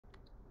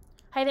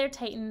Hi there,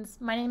 Titans.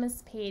 My name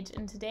is Paige,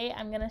 and today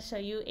I'm going to show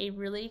you a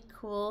really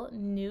cool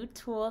new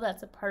tool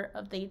that's a part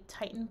of the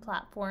Titan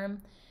platform,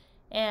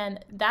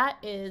 and that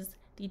is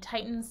the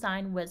Titan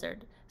Sign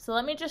Wizard. So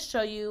let me just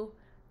show you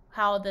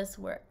how this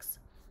works.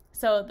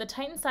 So the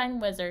Titan Sign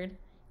Wizard,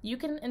 you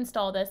can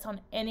install this on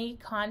any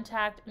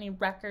contact, any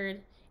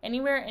record,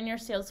 anywhere in your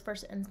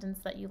Salesforce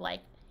instance that you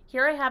like.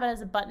 Here I have it as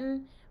a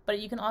button, but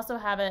you can also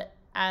have it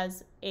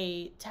as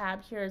a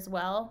tab here as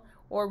well,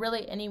 or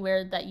really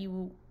anywhere that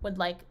you would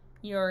like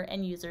your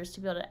end users to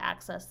be able to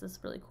access this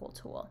really cool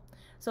tool.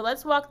 So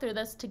let's walk through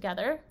this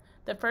together.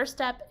 The first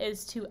step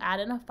is to add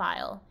in a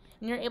file,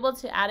 and you're able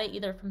to add it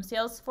either from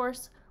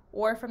Salesforce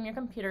or from your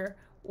computer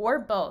or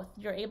both.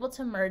 You're able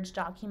to merge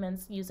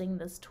documents using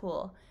this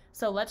tool.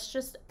 So let's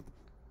just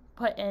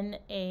put in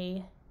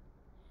a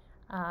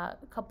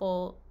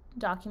couple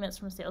documents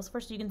from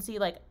Salesforce. You can see,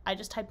 like, I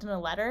just typed in a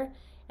letter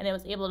and it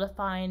was able to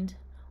find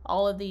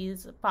all of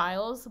these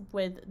files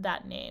with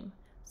that name.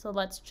 So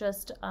let's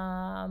just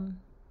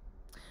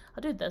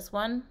I'll do this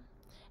one,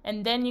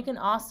 and then you can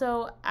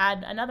also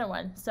add another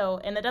one. So,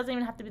 and it doesn't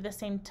even have to be the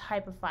same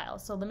type of file.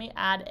 So let me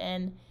add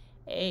in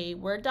a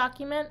Word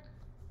document.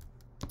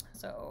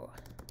 So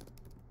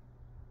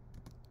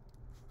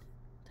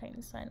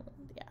Titan Sign,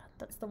 yeah,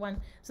 that's the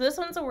one. So this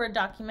one's a Word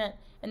document,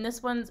 and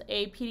this one's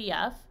a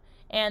PDF,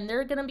 and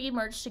they're going to be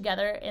merged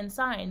together and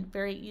signed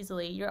very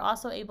easily. You're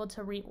also able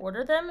to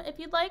reorder them if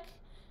you'd like,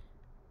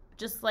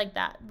 just like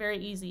that, very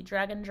easy,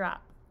 drag and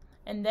drop.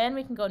 And then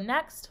we can go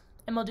next,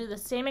 and we'll do the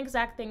same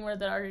exact thing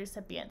with our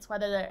recipients,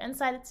 whether they're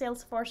inside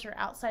Salesforce or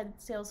outside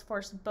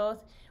Salesforce,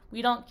 both.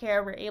 We don't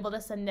care. We're able to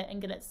send it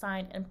and get it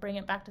signed and bring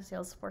it back to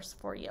Salesforce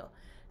for you.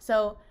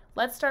 So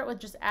let's start with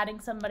just adding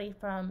somebody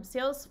from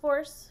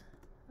Salesforce,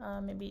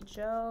 maybe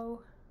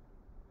Joe.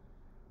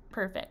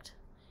 Perfect.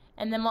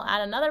 And then we'll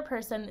add another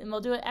person, and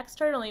we'll do it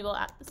externally. We'll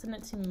send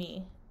it to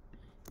me.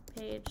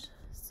 Page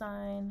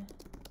sign.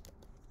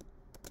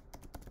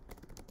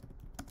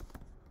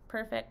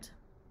 Perfect.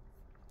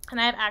 And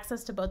I have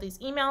access to both these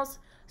emails,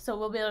 so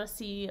we'll be able to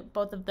see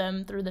both of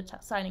them through the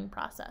signing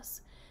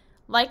process.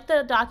 Like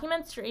the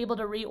documents, you're able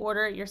to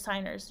reorder your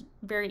signers.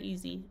 Very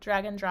easy,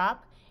 drag and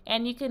drop.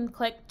 And you can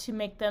click to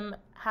make them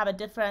have a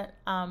different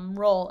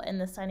role in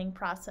the signing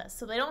process.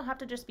 So they don't have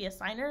to just be a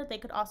signer, they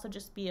could also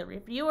just be a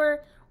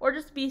reviewer or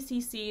just be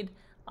CC'd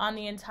on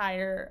the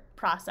entire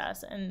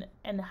process and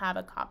have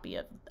a copy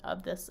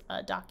of this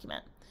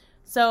document.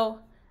 So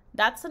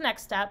that's the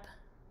next step.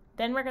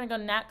 Then we're gonna go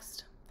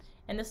next,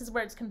 and this is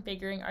where it's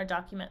configuring our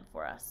document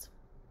for us.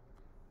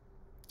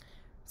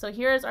 So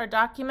here is our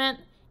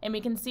document, and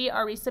we can see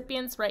our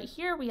recipients right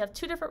here. We have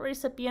two different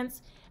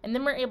recipients, and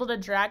then we're able to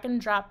drag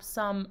and drop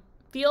some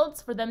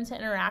fields for them to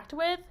interact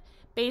with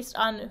based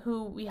on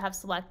who we have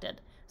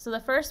selected. So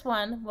the first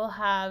one will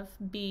have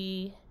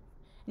be,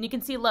 and you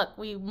can see, look,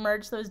 we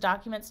merged those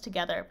documents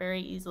together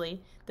very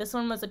easily. This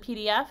one was a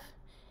PDF,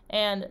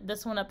 and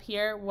this one up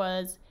here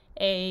was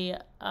a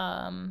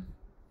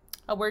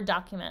Word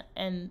document,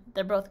 and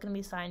they're both going to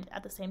be signed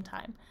at the same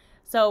time.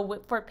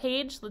 So for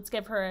Paige, let's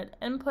give her an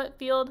input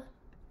field.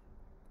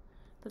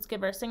 Let's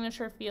give her a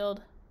signature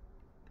field.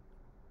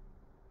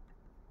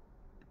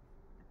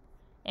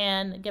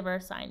 And give her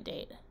a sign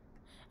date.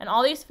 And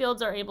all these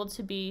fields are able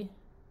to be,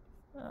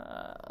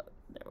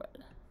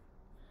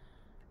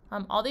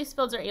 all these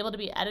fields are able to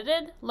be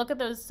edited. Look at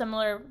those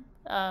similar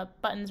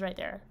buttons right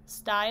there.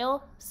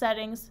 Style,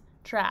 settings,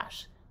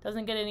 trash.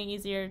 Doesn't get any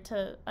easier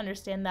to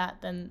understand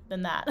that than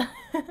that.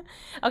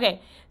 Okay,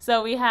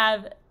 so we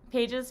have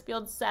Paige's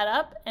fields set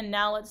up, and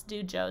now let's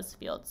do Joe's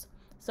fields.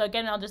 So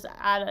again, I'll just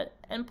add an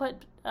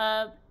input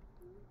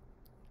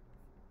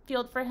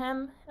field for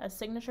him, a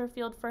signature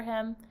field for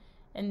him,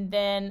 and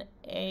then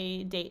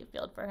a date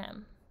field for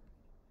him.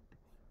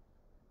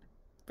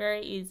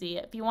 Very easy.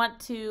 If you want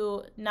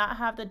to not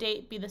have the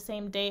date be the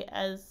same date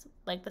as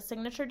like the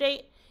signature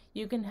date,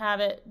 you can have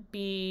it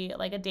be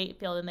like a date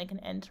field and they can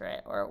enter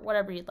it or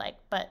whatever you'd like.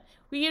 But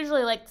we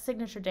usually like the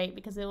signature date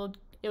because it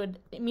would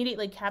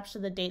immediately capture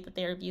the date that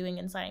they are viewing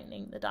and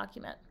signing the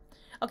document.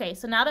 Okay,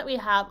 so now that we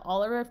have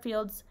all of our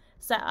fields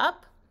set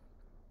up,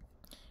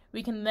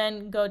 we can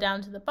then go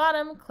down to the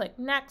bottom, click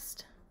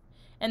next,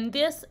 and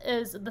this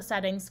is the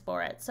settings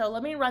for it. So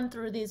let me run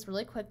through these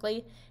really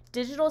quickly.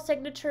 Digital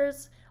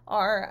signatures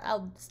are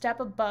a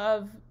step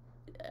above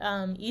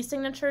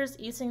e-signatures.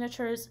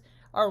 E-signatures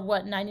are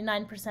what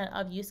 99%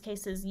 of use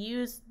cases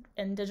use,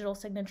 and digital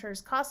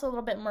signatures cost a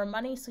little bit more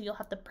money, so you'll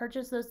have to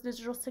purchase those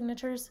digital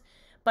signatures,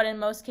 but in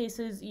most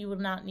cases you will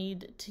not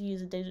need to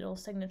use a digital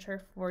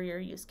signature for your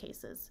use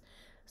cases.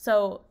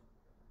 So,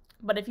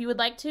 but if you would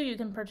like to, you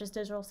can purchase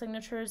digital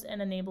signatures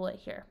and enable it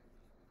here.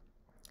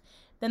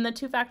 Then the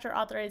two-factor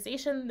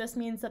authorization, this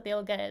means that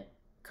they'll get a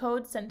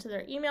code sent to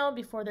their email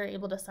before they're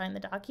able to sign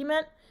the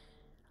document.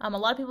 A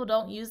lot of people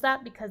don't use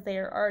that because they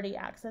are already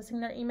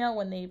accessing their email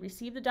when they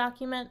receive the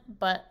document,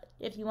 but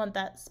if you want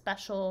that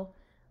special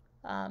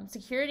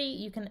security,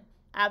 you can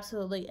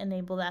absolutely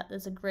enable that.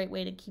 That's a great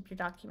way to keep your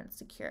documents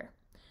secure.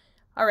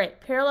 All right,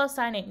 parallel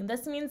signing.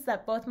 This means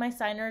that both my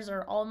signers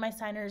or all of my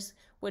signers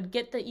would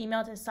get the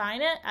email to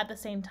sign it at the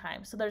same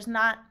time. So there's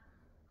not,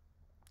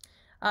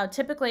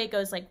 typically it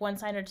goes like one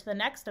signer to the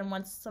next, and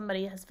once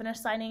somebody has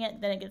finished signing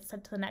it, then it gets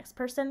sent to the next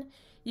person.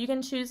 You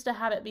can choose to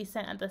have it be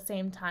sent at the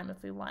same time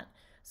if we want.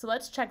 So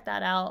let's check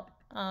that out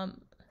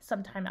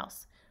sometime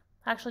else.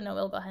 Actually, no,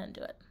 we'll go ahead and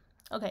do it.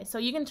 Okay, so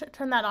you can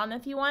turn that on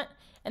if you want.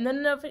 And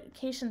then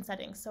notification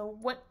settings. So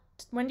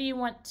when do you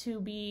want to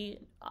be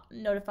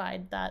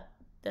notified that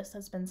this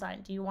has been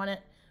signed? Do you want it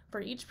for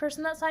each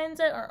person that signs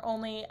it or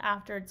only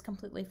after it's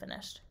completely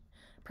finished?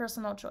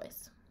 Personal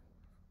choice.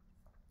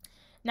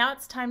 Now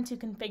it's time to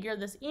configure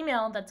this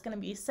email that's going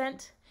to be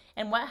sent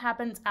and what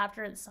happens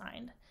after it's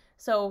signed.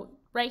 So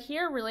right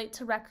here, relate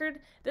to record,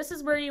 this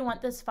is where you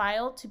want this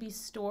file to be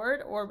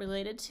stored or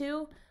related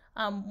to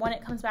when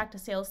it comes back to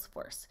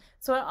Salesforce.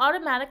 So it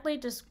automatically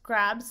just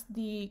grabs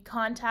the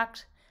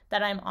contact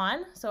that I'm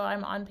on. So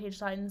I'm on page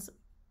sign's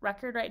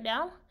record right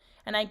now,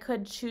 and I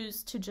could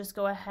choose to just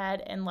go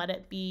ahead and let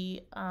it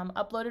be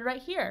uploaded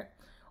right here.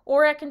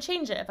 Or I can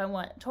change it if I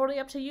want. Totally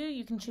up to you.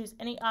 You can choose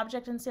any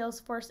object in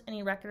Salesforce,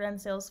 any record in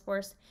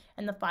Salesforce,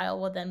 and the file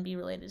will then be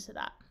related to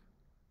that.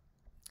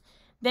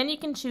 Then you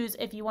can choose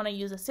if you want to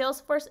use a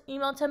Salesforce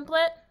email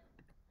template.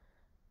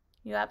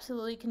 You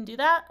absolutely can do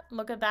that.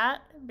 Look at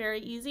that, very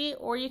easy.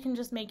 Or you can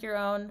just make your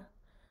own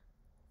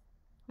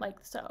like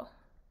so.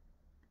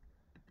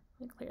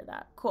 Let me clear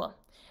that, cool.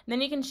 And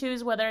then you can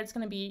choose whether it's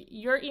going to be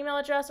your email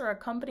address or a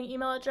company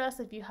email address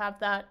if you have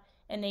that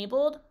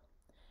enabled.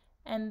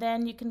 And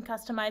then you can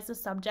customize the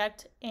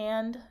subject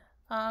and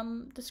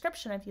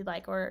description if you'd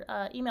like, or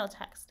email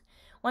text.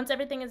 Once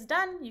everything is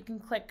done, you can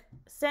click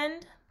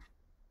send,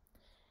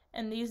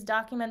 and these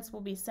documents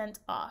will be sent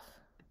off.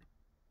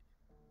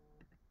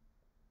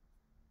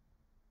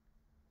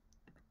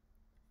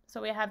 So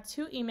we have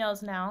 2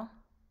 emails now,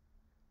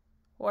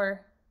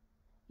 or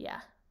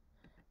yeah.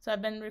 So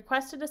I've been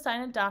requested to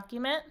sign a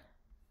document.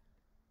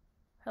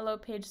 Hello,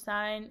 page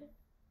sign.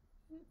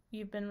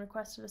 You've been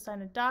requested to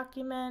sign a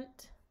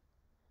document.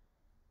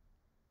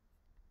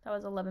 That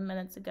was 11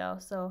 minutes ago,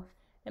 so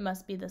it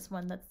must be this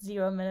one that's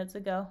 0 minutes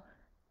ago.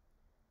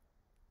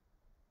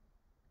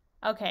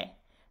 Okay,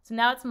 so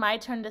now it's my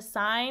turn to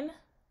sign.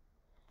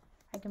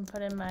 I can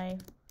put in my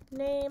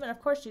name, and of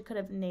course you could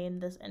have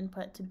named this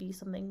input to be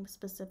something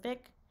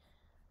specific.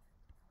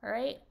 All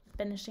right,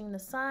 finishing the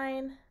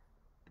sign.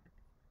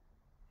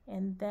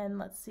 And then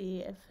let's see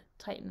if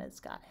Titan has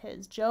got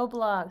his. Joe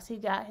Blogs, he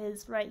got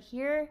his right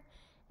here,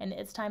 and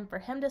it's time for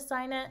him to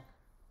sign it.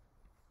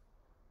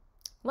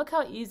 Look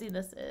how easy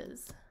this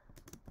is.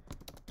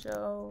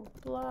 Joe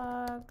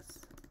Blogs.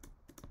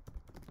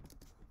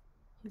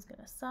 He's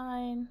gonna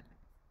sign.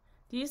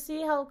 Do you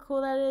see how cool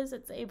that is?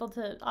 It's able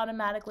to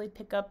automatically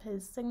pick up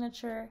his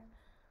signature.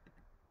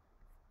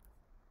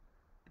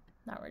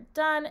 Now we're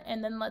done,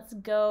 and then let's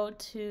go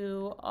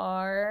to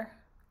our,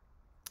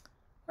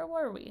 where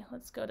were we?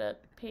 Let's go to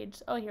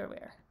page, oh, here we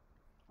are.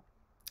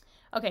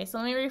 Okay, so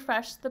let me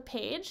refresh the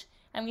page,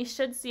 and we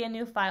should see a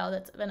new file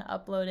that's been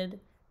uploaded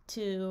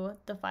to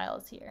the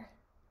files here.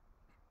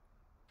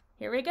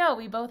 Here we go.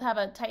 We both have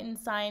a Titan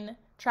sign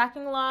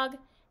tracking log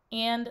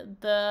and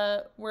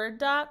the Word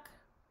doc.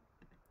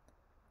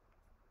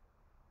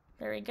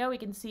 There we go. We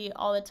can see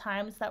all the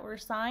times that were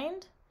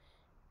signed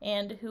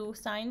and who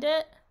signed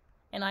it,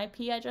 and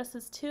IP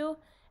addresses too.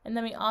 And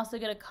then we also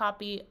get a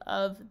copy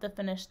of the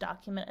finished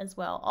document as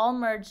well, all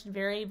merged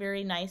very,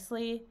 very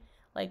nicely.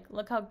 Like,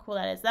 look how cool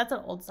that is. That's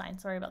an old sign.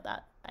 Sorry about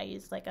that. I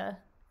used like a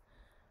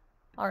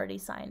already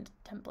signed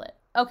template.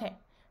 Okay,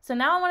 so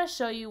now I want to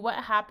show you what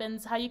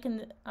happens, how you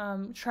can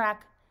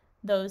track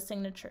those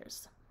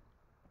signatures.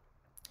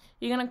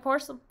 You can, of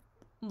course,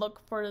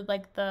 look for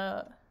like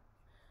the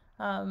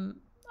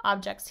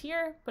objects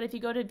here, but if you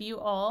go to view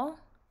all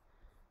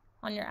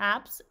on your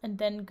apps and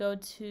then go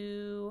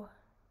to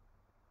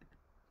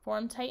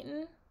Form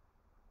Titan,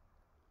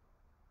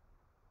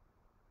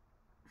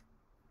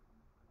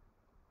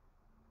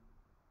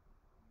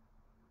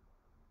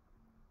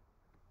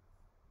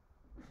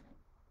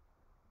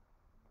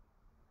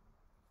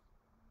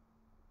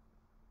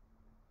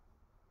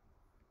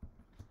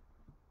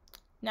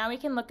 now we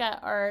can look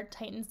at our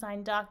Titan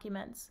signed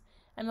documents,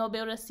 and we'll be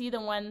able to see the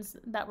ones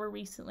that were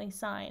recently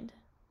signed.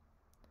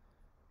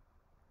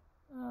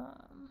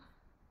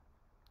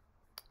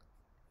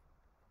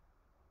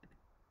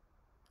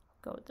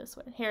 Go with this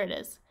one. Here it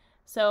is.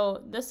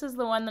 So this is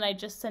the one that I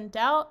just sent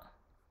out,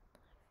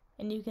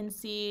 and you can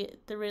see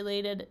the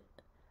related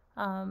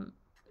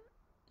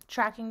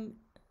tracking,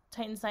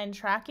 Titan sign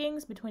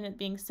trackings between it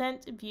being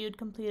sent, viewed,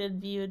 completed,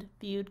 viewed,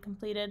 viewed,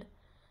 completed.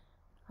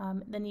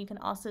 Then you can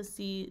also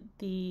see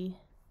the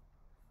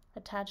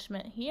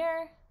attachment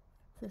here,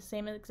 the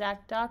same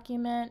exact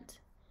document,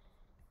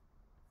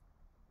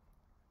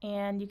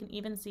 and you can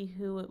even see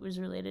who it was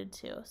related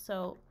to.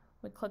 So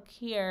we click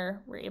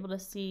here, we're able to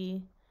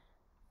see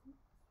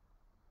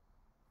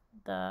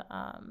the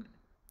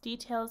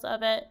details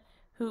of it,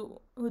 who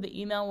the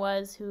email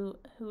was, who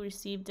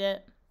received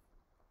it,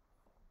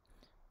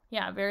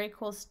 Yeah, very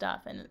cool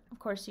stuff. And of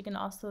course, you can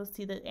also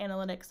see the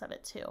analytics of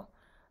it too.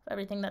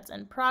 Everything that's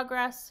in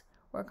progress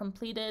or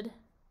completed.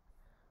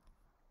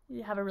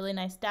 You have a really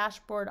nice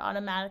dashboard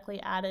automatically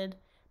added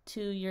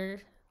to your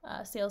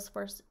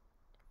Salesforce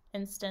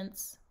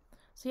instance.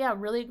 So yeah,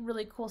 really,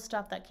 really cool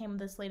stuff that came with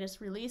this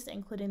latest release,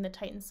 including the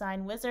Titan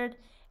Sign Wizard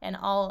and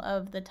all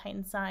of the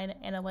Titan Sign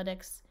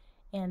analytics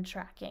and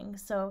tracking.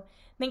 So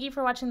thank you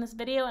for watching this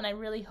video, and I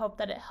really hope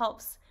that it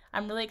helps.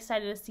 I'm really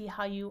excited to see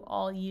how you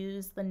all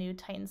use the new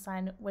Titan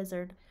Sign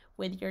Wizard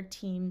with your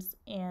teams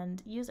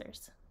and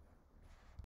users.